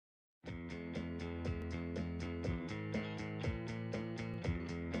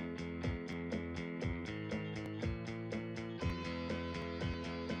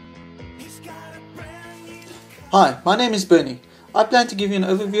Hi, my name is Bernie. I plan to give you an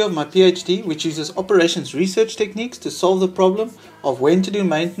overview of my PhD, which uses operations research techniques to solve the problem of when to do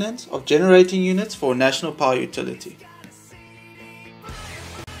maintenance of generating units for a national power utility.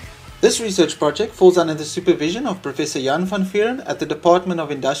 This research project falls under the supervision of Professor Jan van Vieren at the Department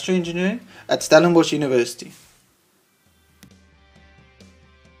of Industrial Engineering at Stellenbosch University.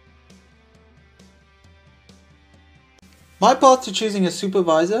 My path to choosing a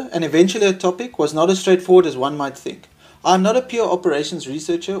supervisor and eventually a topic was not as straightforward as one might think. I am not a pure operations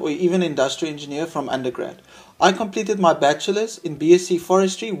researcher or even industrial engineer from undergrad. I completed my bachelor's in BSc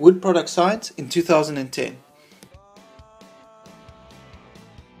Forestry Wood Product Science in 2010.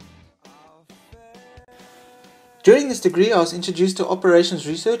 During this degree, I was introduced to operations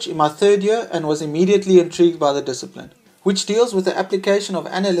research in my third year and was immediately intrigued by the discipline, which deals with the application of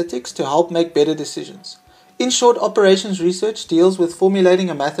analytics to help make better decisions. In short, operations research deals with formulating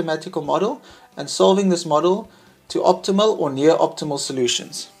a mathematical model and solving this model to optimal or near optimal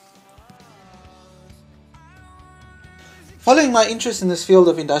solutions. Following my interest in this field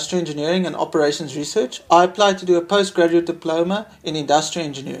of industrial engineering and operations research, I applied to do a postgraduate diploma in industrial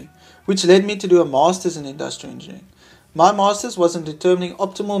engineering, which led me to do a master's in industrial engineering. My master's was in determining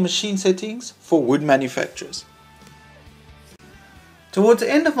optimal machine settings for wood manufacturers. Towards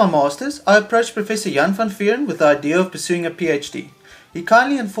the end of my master's, I approached Professor Jan van Vieren with the idea of pursuing a PhD. He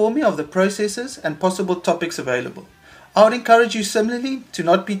kindly informed me of the processes and possible topics available. I would encourage you similarly to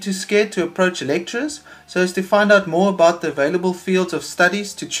not be too scared to approach lecturers so as to find out more about the available fields of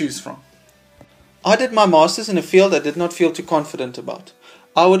studies to choose from. I did my master's in a field I did not feel too confident about.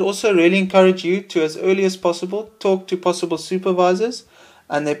 I would also really encourage you to, as early as possible, talk to possible supervisors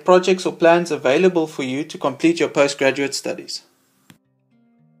and their projects or plans available for you to complete your postgraduate studies.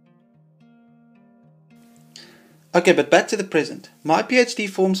 Okay, but back to the present. My PhD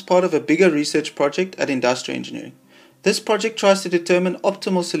forms part of a bigger research project at Industrial Engineering. This project tries to determine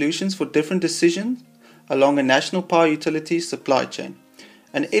optimal solutions for different decisions along a national power utility supply chain.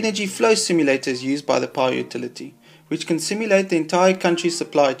 An energy flow simulator is used by the power utility, which can simulate the entire country's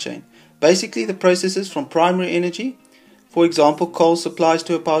supply chain. Basically, the processes from primary energy, for example coal supplies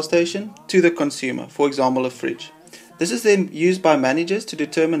to a power station, to the consumer, for example a fridge. This is then used by managers to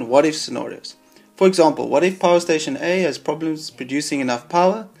determine what-if scenarios. For example, what if power station A has problems producing enough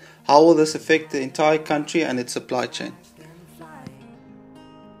power? How will this affect the entire country and its supply chain?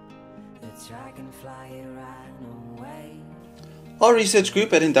 Our research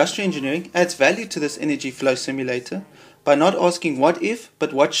group at Industrial Engineering adds value to this energy flow simulator by not asking what if,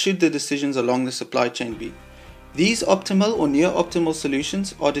 but what should the decisions along the supply chain be. These optimal or near optimal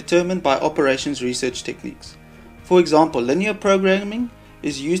solutions are determined by operations research techniques. For example, linear programming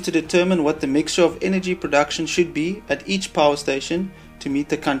is used to determine what the mixture of energy production should be at each power station to meet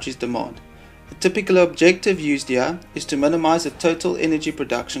the country's demand. The typical objective used here is to minimize the total energy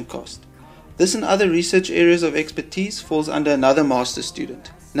production cost. This and other research areas of expertise falls under another master's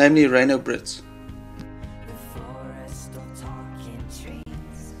student, namely Reino Brits.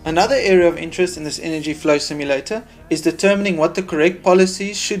 Another area of interest in this energy flow simulator is determining what the correct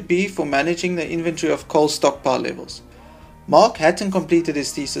policies should be for managing the inventory of coal stockpile levels. Mark Hatton completed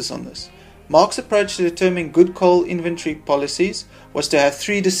his thesis on this. Mark's approach to determining good coal inventory policies was to have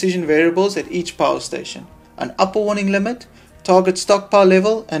three decision variables at each power station: an upper warning limit, target stockpile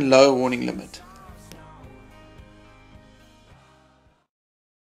level, and lower warning limit.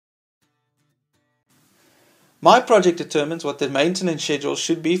 My project determines what the maintenance schedule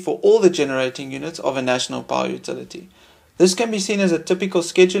should be for all the generating units of a national power utility. This can be seen as a typical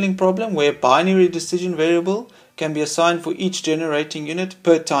scheduling problem where a binary decision variable can be assigned for each generating unit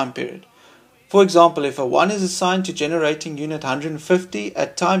per time period. For example, if a 1 is assigned to generating unit 150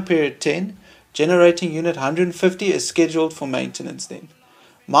 at time period 10, generating unit 150 is scheduled for maintenance then.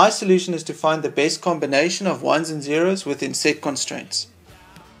 My solution is to find the best combination of 1s and 0s within set constraints.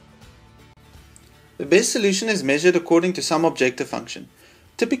 The best solution is measured according to some objective function.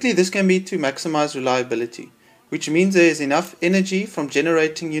 Typically this can be to maximize reliability, which means there is enough energy from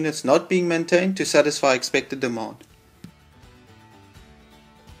generating units not being maintained to satisfy expected demand.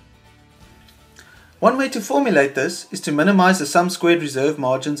 One way to formulate this is to minimize the sum squared reserve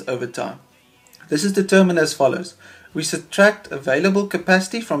margins over time. This is determined as follows. We subtract available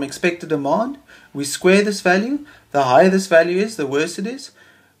capacity from expected demand, we square this value, the higher this value is, the worse it is,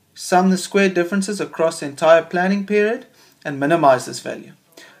 sum the squared differences across the entire planning period, and minimize this value.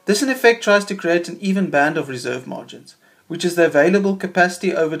 This in effect tries to create an even band of reserve margins, which is the available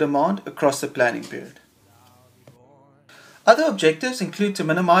capacity over demand across the planning period. Other objectives include to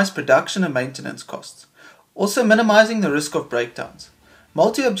minimize production and maintenance costs, also minimizing the risk of breakdowns.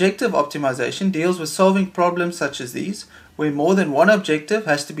 Multi-objective optimization deals with solving problems such as these, where more than one objective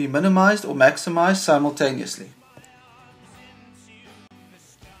has to be minimized or maximized simultaneously.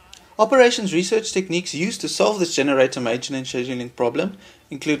 Operations research techniques used to solve this generator maintenance scheduling problem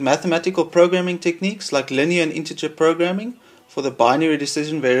include mathematical programming techniques like linear and integer programming for the binary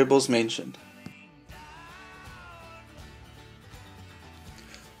decision variables mentioned.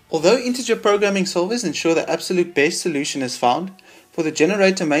 Although integer programming solvers ensure the absolute best solution is found, for the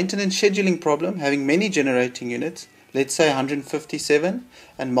generator maintenance scheduling problem having many generating units, let's say 157,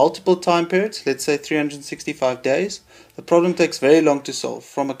 and multiple time periods, let's say 365 days, the problem takes very long to solve,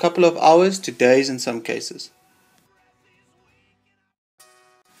 from a couple of hours to days in some cases.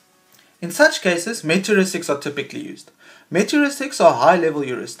 In such cases, meta-heuristics are typically used. Meta-heuristics are high-level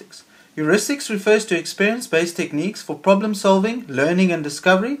heuristics. Heuristics refers to experience-based techniques for problem solving, learning and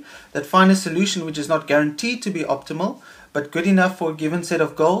discovery that find a solution which is not guaranteed to be optimal, but good enough for a given set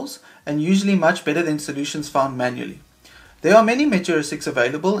of goals, and usually much better than solutions found manually. There are many meta-heuristics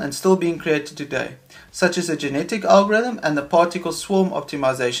available and still being created today, such as the genetic algorithm and the particle swarm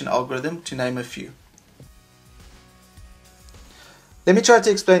optimization algorithm, to name a few. Let me try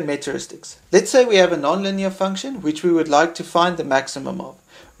to explain meta-heuristics. Let's say we have a nonlinear function which we would like to find the maximum of.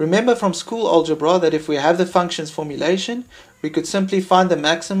 Remember from school algebra that if we have the function's formulation, we could simply find the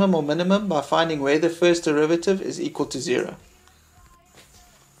maximum or minimum by finding where the first derivative is equal to 0.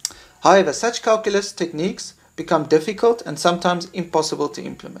 However, such calculus techniques become difficult and sometimes impossible to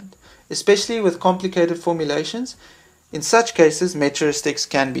implement, especially with complicated formulations. In such cases, meta-heuristics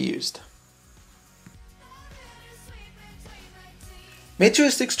can be used.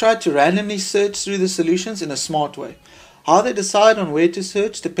 Meta-heuristics try to randomly search through the solutions in a smart way. How they decide on where to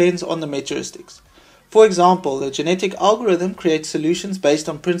search depends on the meta-heuristics. For example, the genetic algorithm creates solutions based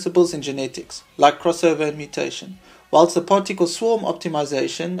on principles in genetics, like crossover and mutation, whilst the particle swarm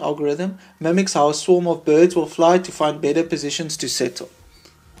optimization algorithm mimics how a swarm of birds will fly to find better positions to settle.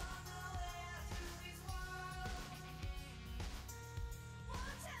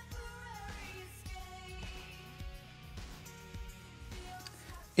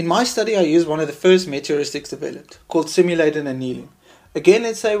 In my study, I used one of the first meta-heuristics developed, called simulated annealing. Again,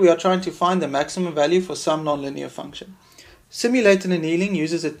 let's say we are trying to find the maximum value for some nonlinear function. Simulated annealing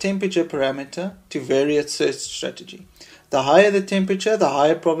uses a temperature parameter to vary its search strategy. The higher the temperature, the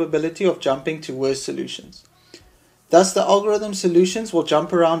higher probability of jumping to worse solutions. Thus, the algorithm solutions will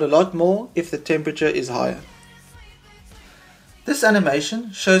jump around a lot more if the temperature is higher. This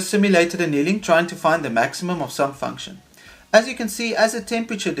animation shows simulated annealing trying to find the maximum of some function. As you can see, as the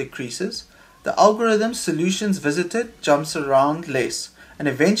temperature decreases, the algorithm's solutions visited jumps around less and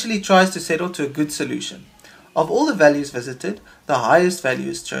eventually tries to settle to a good solution. Of all the values visited, the highest value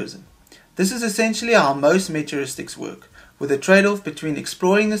is chosen. This is essentially how most meta-heuristics work, with a trade-off between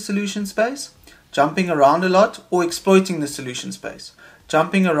exploring the solution space, jumping around a lot, or exploiting the solution space,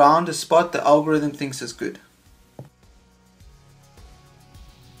 jumping around a spot the algorithm thinks is good.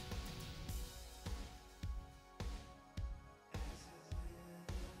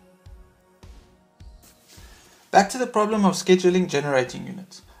 Back to the problem of scheduling generating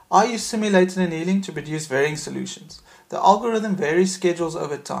units. I use simulated annealing to produce varying solutions. The algorithm varies schedules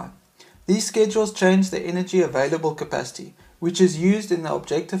over time. These schedules change the energy available capacity, which is used in the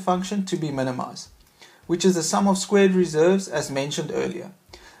objective function to be minimized, which is the sum of squared reserves as mentioned earlier.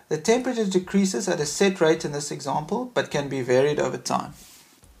 The temperature decreases at a set rate in this example, but can be varied over time.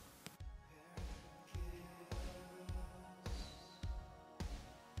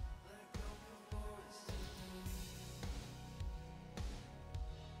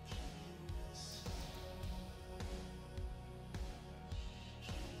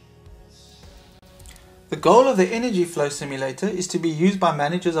 The goal of the energy flow simulator is to be used by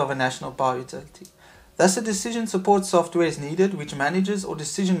managers of a national power utility. Thus, a decision support software is needed which managers or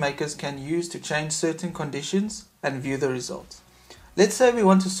decision makers can use to change certain conditions and view the results. Let's say we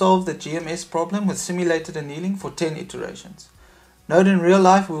want to solve the GMS problem with simulated annealing for 10 iterations. Note in real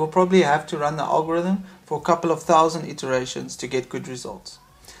life we will probably have to run the algorithm for a couple of thousand iterations to get good results.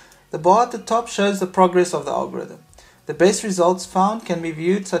 The bar at the top shows the progress of the algorithm. The best results found can be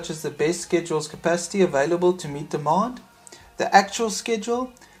viewed such as the best schedule's capacity available to meet demand, the actual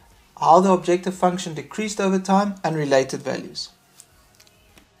schedule, how the objective function decreased over time, and related values.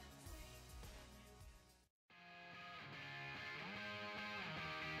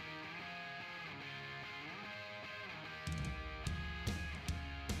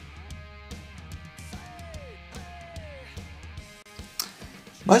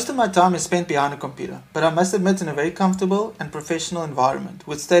 Most of my time is spent behind a computer, but I must admit in a very comfortable and professional environment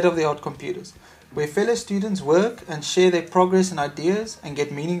with state-of-the-art computers. where fellow students work and share their progress and ideas and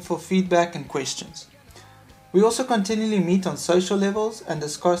get meaningful feedback and questions. We also continually meet on social levels and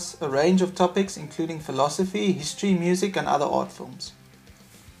discuss a range of topics including philosophy, history, music and other art forms.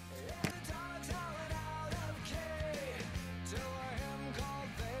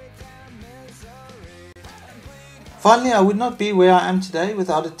 Finally, I would not be where I am today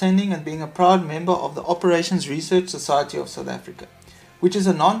without attending and being a proud member of the Operations Research Society of South Africa, which is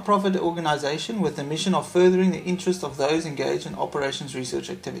a non-profit organization with the mission of furthering the interest of those engaged in operations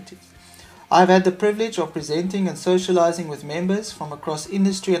research activities. I have had the privilege of presenting and socializing with members from across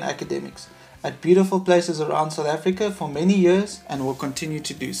industry and academics at beautiful places around South Africa for many years and will continue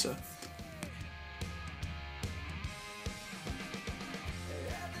to do so.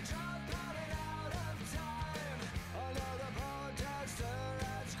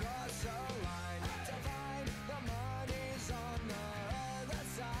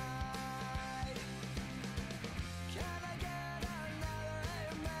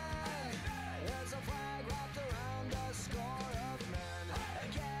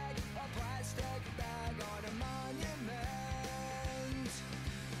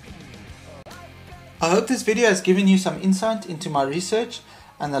 I hope this video has given you some insight into my research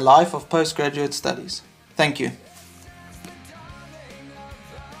and the life of postgraduate studies. Thank you.